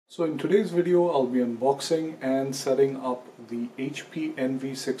So in today's video, I'll be unboxing and setting up the HP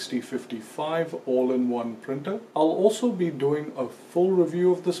NV6055 all-in-one printer. I'll also be doing a full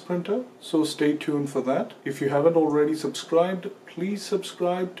review of this printer, so stay tuned for that. If you haven't already subscribed, please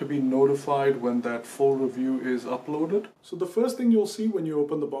subscribe to be notified when that full review is uploaded. So the first thing you'll see when you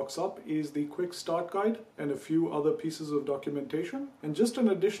open the box up is the quick start guide and a few other pieces of documentation. And just an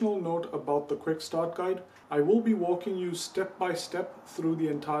additional note about the quick start guide, I will be walking you step by step through the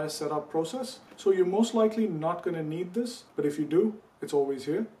entire setup process. So you're most likely not going to need this, but if you do, it's always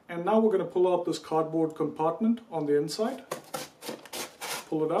here. And now we're going to pull out this cardboard compartment on the inside.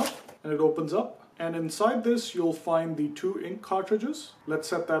 Pull it out and it opens up. And inside this, you'll find the 2 ink cartridges. Let's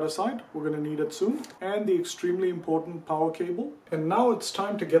set that aside. We're going to need it soon. And the extremely important power cable. And now it's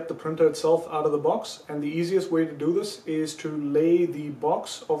time to get the printer itself out of the box. And the easiest way to do this is to lay the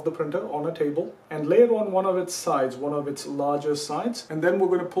box of the printer on a table and lay it on one of its sides, one of its larger sides. And then we're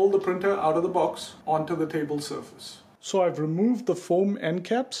going to pull the printer out of the box onto the table surface. So I've removed the foam end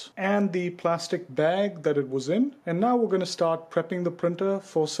caps and the plastic bag that it was in, and now we're going to start prepping the printer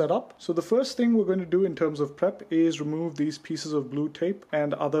for setup. So the first thing we're going to do in terms of prep is remove these pieces of blue tape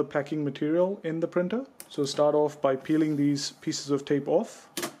and other packing material in the printer. So start off by peeling these pieces of tape off,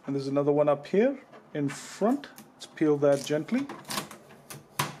 and there's another one up here in front. Let's peel that gently.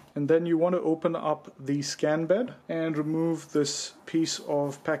 And then you want to open up the scan bed and remove this piece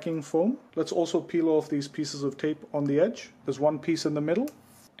of packing foam. Let's also peel off these pieces of tape on the edge. There's one piece in the middle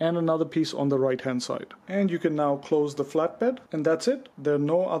and another piece on the right hand side. And you can now close the flatbed, and that's it. There are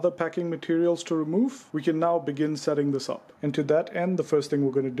no other packing materials to remove. We can now begin setting this up. And to that end, the first thing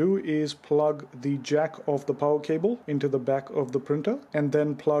we're going to do is plug the jack of the power cable into the back of the printer, and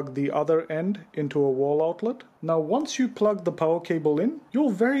then plug the other end into a wall outlet. Now once you plug the power cable in,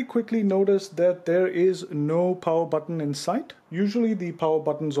 you'll very quickly notice that there is no power button in sight. Usually the power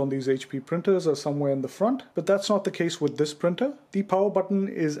buttons on these HP printers are somewhere in the front, but that's not the case with this printer. The power button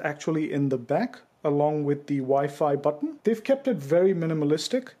is actually in the back, along with the Wi-Fi button. They've kept it very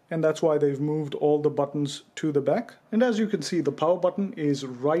minimalistic, and that's why they've moved all the buttons to the back. And as you can see, the power button is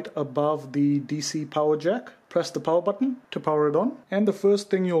right above the DC power jack. Press the power button to power it on, and the first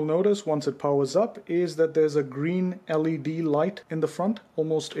thing you'll notice once it powers up is that there's a green LED light in the front,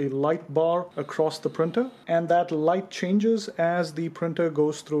 almost a light bar across the printer, and that light changes as the printer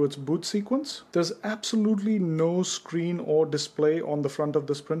goes through its boot sequence. There's absolutely no screen or display on the front of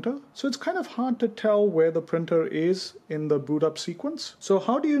this printer, so it's kind of hard to tell where the printer is in the boot up sequence. So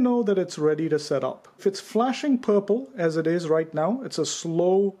how do you know that it's ready to set up? If it's flashing purple as it is right now, it's a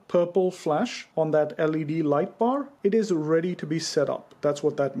slow purple flash on that LED light bar, it is ready to be set up. That's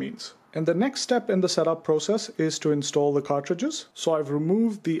what that means. And the next step in the setup process is to install the cartridges. So I've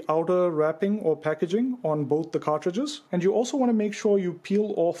removed the outer wrapping or packaging on both the cartridges. And you also want to make sure you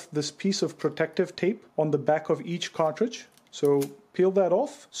peel off this piece of protective tape on the back of each cartridge. So peel that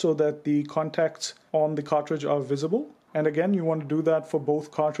off so that the contacts on the cartridge are visible. And again, you want to do that for both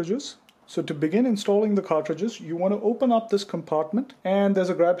cartridges. So to begin installing the cartridges, you want to open up this compartment, and there's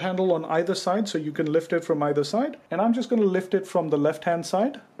a grab handle on either side so you can lift it from either side. And I'm just going to lift it from the left hand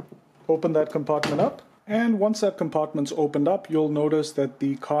side. Open that compartment up. And once that compartment's opened up, you'll notice that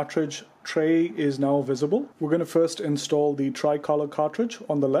the cartridge tray is now visible. We're going to first install the tricolor cartridge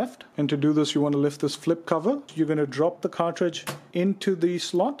on the left. And to do this, you want to lift this flip cover. You're going to drop the cartridge into the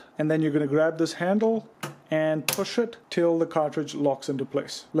slot, and then you're going to grab this handle and push it till the cartridge locks into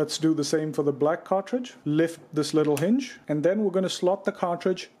place. Let's do the same for the black cartridge. Lift this little hinge, and then we're going to slot the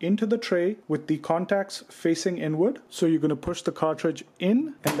cartridge into the tray with the contacts facing inward. So you're going to push the cartridge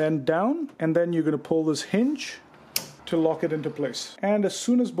in and then down, and then you're going to pull this hinge to lock it into place. And as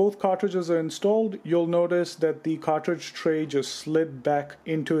soon as both cartridges are installed, you'll notice that the cartridge tray just slid back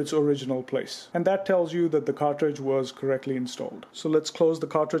into its original place. And that tells you that the cartridge was correctly installed. So let's close the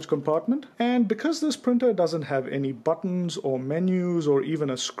cartridge compartment. And because this printer doesn't have any buttons or menus or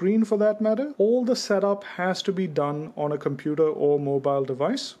even a screen for that matter, all the setup has to be done on a computer or mobile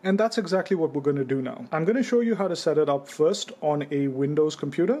device. And that's exactly what we're going to do now. I'm going to show you how to set it up first on a Windows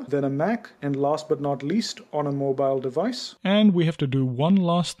computer, then a Mac, and last but not least on a mobile device. And we have to do one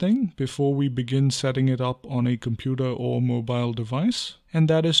last thing before we begin setting it up on a computer or mobile device, and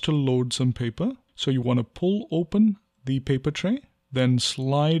that is to load some paper. So you want to pull open the paper tray, then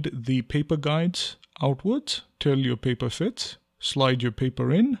slide the paper guides outwards till your paper fits, slide your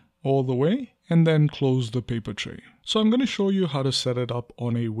paper in all the way, and then close the paper tray. So I'm going to show you how to set it up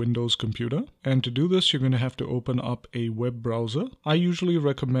on a Windows computer. And to do this, you're going to have to open up a web browser. I usually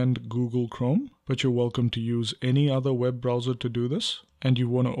recommend Google Chrome, but you're welcome to use any other web browser to do this. And you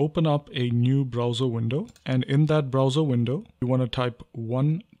want to open up a new browser window. And in that browser window, you want to type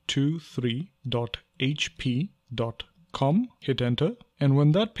 1, 123.hp.com, hit enter. And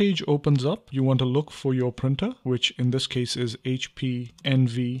when that page opens up, you want to look for your printer, which in this case is HP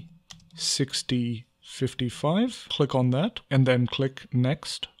NV6055. Click on that and then click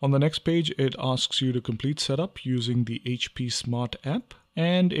Next. On the next page, it asks you to complete setup using the HP Smart app,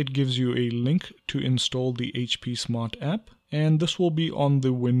 and it gives you a link to install the HP Smart app. And this will be on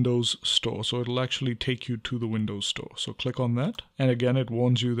the Windows Store, so it'll actually take you to the Windows Store. So click on that, and again it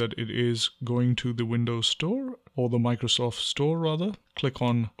warns you that it is going to the Windows Store, or the Microsoft Store rather. Click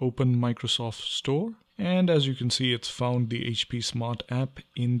on Open Microsoft Store, and as you can see, it's found the HP Smart app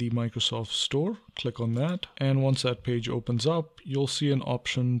in the Microsoft Store. Click on that, and once that page opens up, you'll see an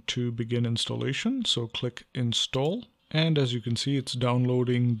option to begin installation, so click Install. And as you can see, it's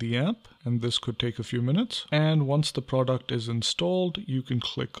downloading the app, and this could take a few minutes. And once the product is installed, you can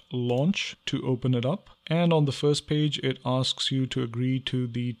click Launch to open it up. And on the first page, it asks you to agree to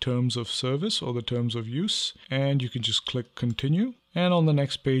the terms of service or the terms of use, and you can just click Continue. And on the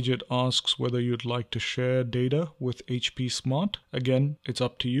next page, it asks whether you'd like to share data with HP Smart. Again, it's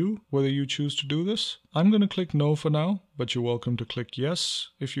up to you whether you choose to do this. I'm going to click No for now, but you're welcome to click Yes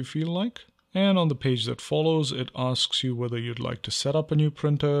if you feel like. And on the page that follows, it asks you whether you'd like to set up a new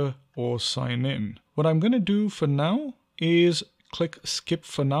printer or sign in. What I'm going to do for now is click Skip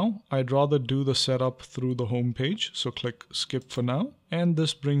for now. I'd rather do the setup through the home page, so click Skip for now. And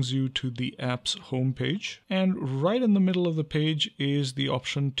this brings you to the app's home page. And right in the middle of the page is the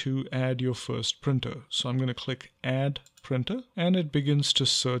option to add your first printer. So I'm going to click Add Printer, and it begins to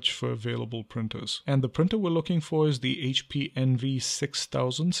search for available printers. And the printer we're looking for is the HP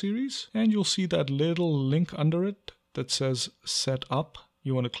NV6000 series. And you'll see that little link under it that says Set Up.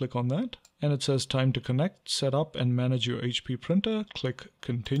 You want to click on that. And it says time to connect, set up, and manage your HP printer. Click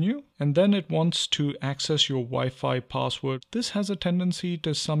Continue. And then it wants to access your Wi-Fi password. This has a tendency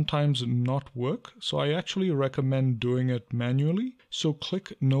to sometimes not work, so I actually recommend doing it manually. So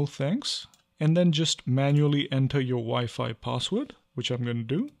click No Thanks, and then just manually enter your Wi-Fi password, which I'm going to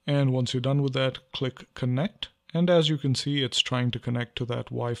do. And once you're done with that, click Connect. And as you can see, it's trying to connect to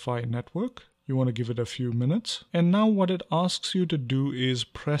that Wi-Fi network. You want to give it a few minutes. And now what it asks you to do is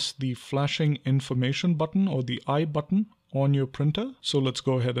press the flashing information button, or the I button, on your printer. So let's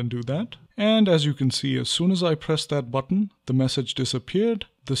go ahead and do that. And as you can see, as soon as I pressed that button, the message disappeared.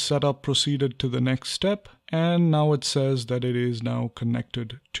 The setup proceeded to the next step. And now it says that it is now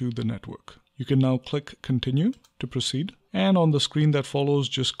connected to the network. You can now click Continue to proceed. And on the screen that follows,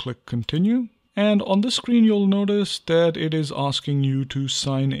 just click Continue. And on this screen, you'll notice that it is asking you to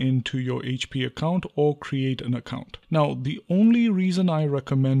sign into your HP account or create an account. Now, the only reason I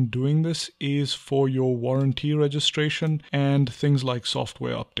recommend doing this is for your warranty registration and things like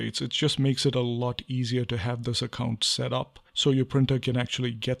software updates. It just makes it a lot easier to have this account set up, so your printer can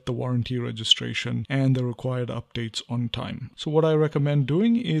actually get the warranty registration and the required updates on time. So what I recommend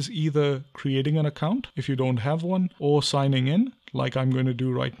doing is either creating an account if you don't have one, or signing in, like I'm going to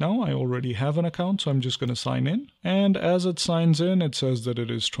do right now. I already have an account, so I'm just going to sign in. And as it signs in, it says that it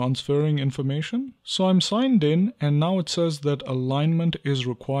is transferring information. So I'm signed in, and now it says that alignment is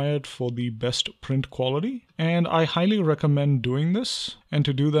required for the best print quality. And I highly recommend doing this. And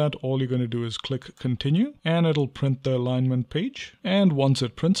to do that, all you're going to do is click Continue, and it'll print the alignment page. And once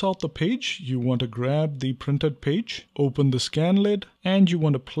it prints out the page, you want to grab the printed page, open the scan lid, and you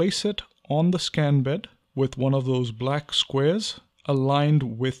want to place it on the scan bed with one of those black squares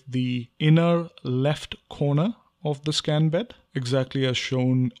aligned with the inner left corner of the scan bed, exactly as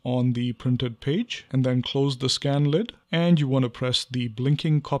shown on the printed page. And then close the scan lid, and you want to press the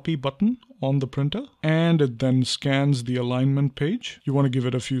blinking copy button on the printer, and it then scans the alignment page. You want to give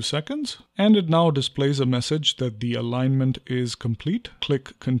it a few seconds, and it now displays a message that the alignment is complete.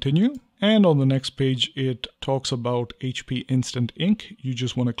 Click Continue. And on the next page, it talks about HP Instant Ink. You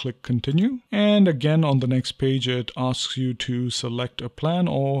just want to click Continue. And again, on the next page, it asks you to select a plan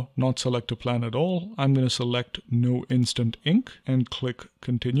or not select a plan at all. I'm going to select No Instant Ink and click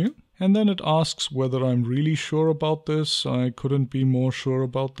Continue. And then it asks whether I'm really sure about this. I couldn't be more sure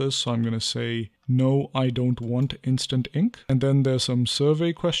about this, so I'm going to say, no, I don't want Instant Ink. And then there's some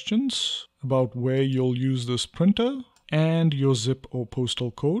survey questions about where you'll use this printer and your zip or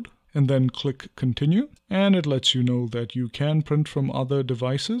postal code. And then click Continue, and it lets you know that you can print from other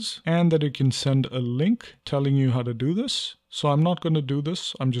devices and that it can send a link telling you how to do this. So I'm not going to do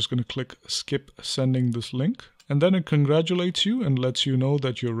this. I'm just going to click Skip sending this link. And then it congratulates you and lets you know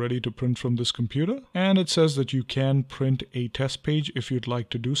that you're ready to print from this computer. And it says that you can print a test page if you'd like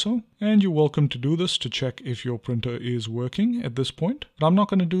to do so. And you're welcome to do this to check if your printer is working at this point. But I'm not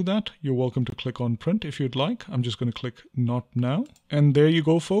going to do that. You're welcome to click on print if you'd like. I'm just going to click not now. And there you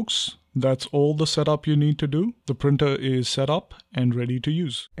go, folks. That's all the setup you need to do. The printer is set up and ready to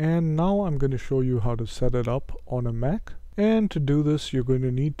use. And now I'm going to show you how to set it up on a Mac. And to do this, you're going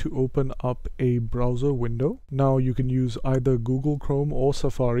to need to open up a browser window. Now you can use either Google Chrome or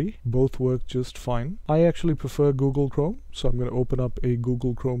Safari. Both work just fine. I actually prefer Google Chrome, so I'm going to open up a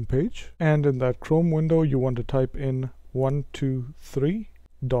Google Chrome page. And in that Chrome window, you want to type in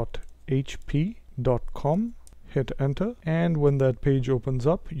 123.hp.com. Hit enter, and when that page opens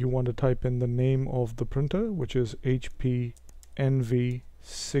up, you want to type in the name of the printer, which is HP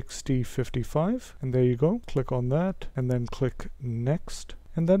NV6055, and there you go. Click on that and then click next,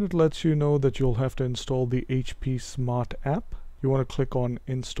 and then it lets you know that you'll have to install the HP Smart app. You want to click on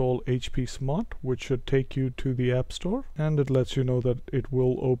Install HP Smart, which should take you to the App Store, and it lets you know that it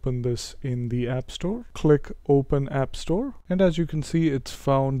will open this in the App Store. Click Open App Store, and as you can see, it's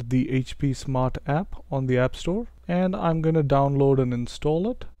found the HP Smart app on the App Store, and I'm going to download and install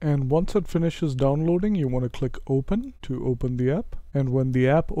it. And once it finishes downloading, you want to click Open to open the app. And when the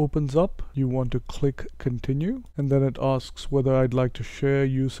app opens up, you want to click Continue, and then it asks whether I'd like to share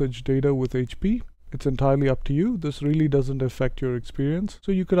usage data with HP. It's entirely up to you. This really doesn't affect your experience.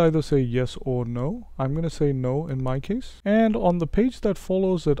 So you could either say yes or no. I'm going to say no in my case. And on the page that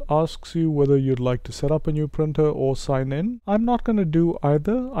follows, it asks you whether you'd like to set up a new printer or sign in. I'm not going to do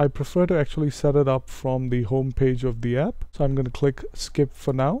either. I prefer to actually set it up from the home page of the app. So I'm going to click skip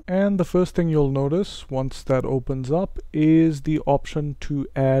for now. And the first thing you'll notice once that opens up is the option to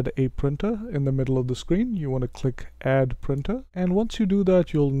add a printer in the middle of the screen. You want to click add printer. And once you do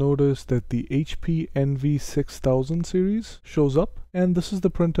that, you'll notice that the HP NV6000 series shows up, and this is the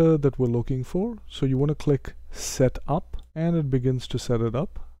printer that we're looking for. So you want to click set up, and it begins to set it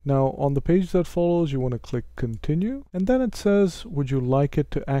up. Now on the page that follows, you want to click continue, and then it says, would you like it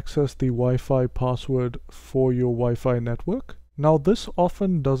to access the Wi-Fi password for your Wi-Fi network? Now this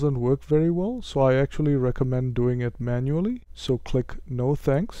often doesn't work very well, so I actually recommend doing it manually. So click no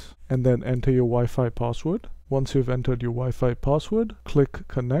thanks, and then enter your Wi-Fi password. Once you've entered your Wi-Fi password, click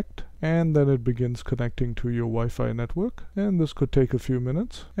connect, and then it begins connecting to your Wi-Fi network, and this could take a few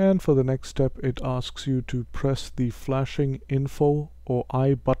minutes. And for the next step, it asks you to press the flashing info or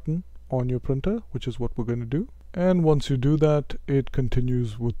I button on your printer, which is what we're going to do. And once you do that, it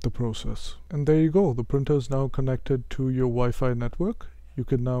continues with the process. And there you go, the printer is now connected to your Wi-Fi network. You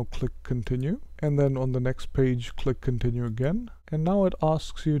can now click continue, and then on the next page, click continue again. And now it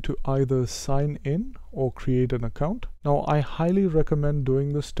asks you to either sign in or create an account. Now I highly recommend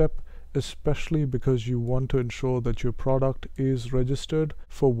doing this step, especially because you want to ensure that your product is registered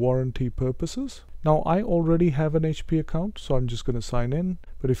for warranty purposes. Now I already have an HP account, so I'm just going to sign in.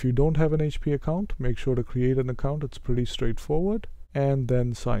 But if you don't have an HP account, make sure to create an account. It's pretty straightforward. And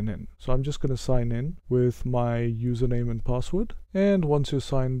then sign in. So I'm just going to sign in with my username and password. And once you're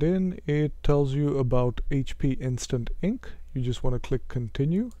signed in, it tells you about HP Instant Ink. You just want to click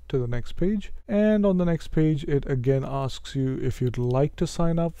continue to the next page. And on the next page, it again asks you if you'd like to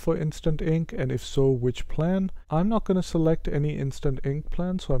sign up for Instant Ink, and if so, which plan. I'm not going to select any Instant Ink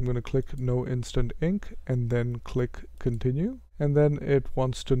plan, so I'm going to click no Instant Ink and then click continue. And then it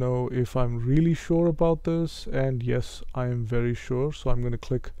wants to know if I'm really sure about this, and yes, I am very sure, so I'm going to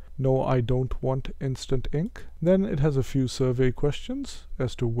click no, I don't want Instant Ink. Then it has a few survey questions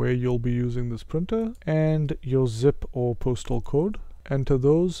as to where you'll be using this printer and your zip or postal code. Enter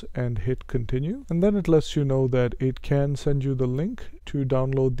those and hit continue, and then it lets you know that it can send you the link to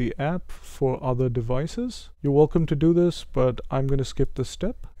download the app for other devices. You're welcome to do this, but I'm going to skip this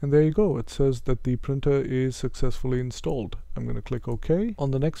step. And there you go, it says that the printer is successfully installed. I'm going to click OK.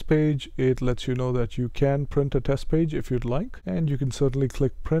 On the next page, it lets you know that you can print a test page if you'd like, and you can certainly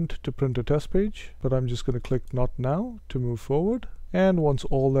click print to print a test page, but I'm just going to click not now to move forward. And once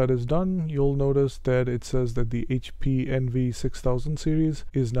all that is done, you'll notice that it says that the HP NV6000 series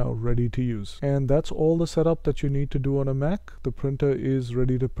is now ready to use. And that's all the setup that you need to do on a Mac. The printer is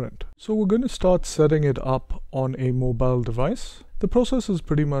ready to print. So we're going to start setting it up on a mobile device. The process is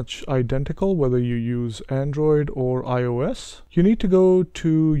pretty much identical whether you use Android or iOS. You need to go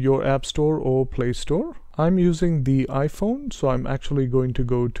to your App Store or Play Store. I'm using the iPhone, so I'm actually going to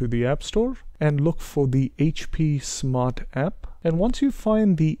go to the App Store and look for the HP Smart app. And once you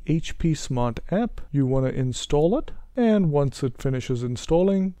find the HP Smart app, you want to install it. And once it finishes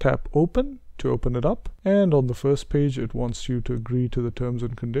installing, tap Open to open it up. And on the first page, it wants you to agree to the terms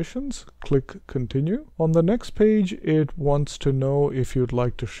and conditions. Click continue. On the next page, it wants to know if you'd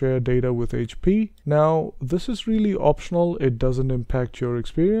like to share data with HP. Now, this is really optional. It doesn't impact your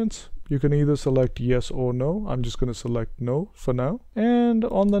experience. You can either select yes or no. I'm just going to select no for now. And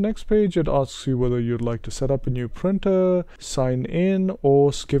on the next page, it asks you whether you'd like to set up a new printer, sign in,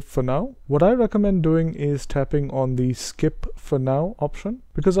 or skip for now. What I recommend doing is tapping on the skip for now option,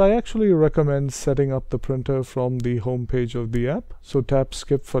 because I actually recommend setting up the printer from the home page of the app. So tap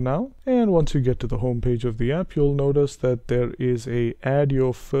skip for now. And once you get to the home page of the app, you'll notice that there is a add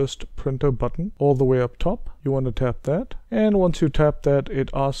your first printer button all the way up top. You want to tap that. And once you tap that, it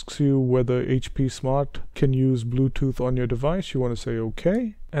asks you whether HP Smart can use Bluetooth on your device. You want to say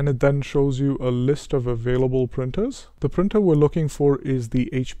OK. And it then shows you a list of available printers. The printer we're looking for is the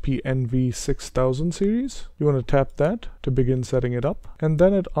HP Envy 6000 series. You want to tap that to begin setting it up. And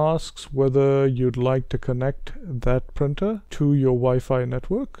then it asks whether you'd like to connect that printer to your Wi-Fi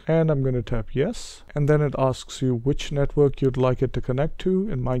network. And I'm going to tap yes. And then it asks you which network you'd like it to connect to.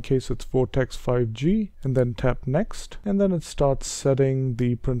 In my case, it's Vortex 5G. And then tap next. And then it starts setting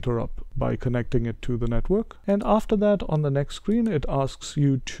the printer up by connecting it to the network. And after that, on the next screen, it asks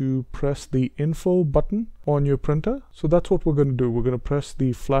you to press the info button on your printer. So that's what we're going to do. We're going to press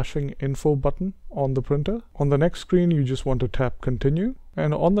the flashing info button on the printer. On the next screen, you just want to tap continue.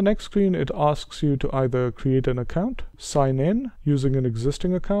 And on the next screen, it asks you to either create an account, sign in using an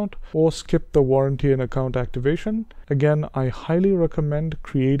existing account, or skip the warranty and account activation. Again, I highly recommend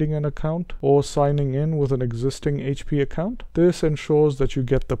creating an account or signing in with an existing HP account. This ensures that you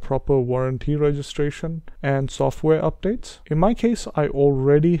get the proper warranty registration and software updates. In my case, I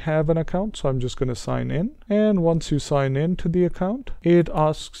already have an account, so I'm just going to sign in. And once you sign in to the account, it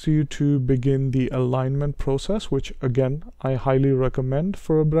asks you to begin the alignment process, which again, I highly recommend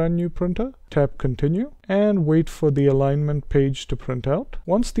for a brand new printer. Tap continue and wait for the alignment page to print out.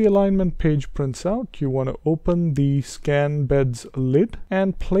 Once the alignment page prints out, you want to open the scan bed's lid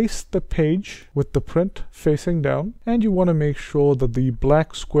and place the page with the print facing down. And you want to make sure that the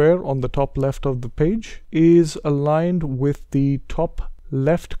black square on the top left of the page is aligned with the top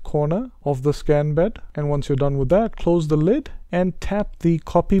left corner of the scan bed. And once you're done with that, close the lid and tap the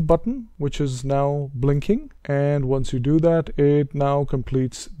copy button, which is now blinking. And once you do that, it now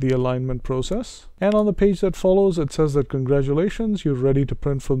completes the alignment process. And on the page that follows, it says that congratulations, you're ready to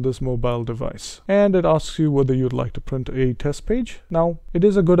print from this mobile device. And it asks you whether you'd like to print a test page. Now, it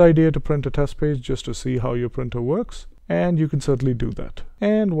is a good idea to print a test page just to see how your printer works. And you can certainly do that.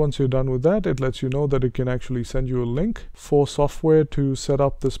 And once you're done with that, it lets you know that it can actually send you a link for software to set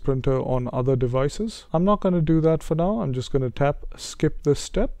up this printer on other devices. I'm not going to do that for now. I'm just going to tap skip this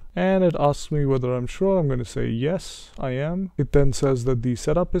step. And it asks me whether I'm sure. I'm going to say yes, I am. It then says that the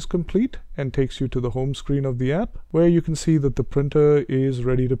setup is complete and takes you to the home screen of the app, where you can see that the printer is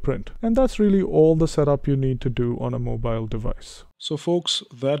ready to print. And that's really all the setup you need to do on a mobile device. So folks,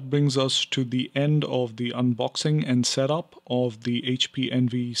 that brings us to the end of the unboxing and setup of the HP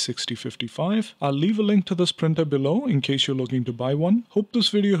Envy 6055. I'll leave a link to this printer below in case you're looking to buy one. Hope this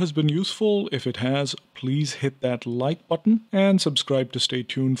video has been useful. If it has, please hit that like button and subscribe to stay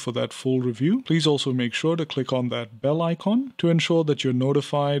tuned for that full review. Please also make sure to click on that bell icon to ensure that you're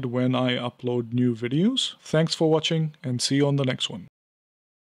notified when I upload new videos. Thanks for watching and see you on the next one.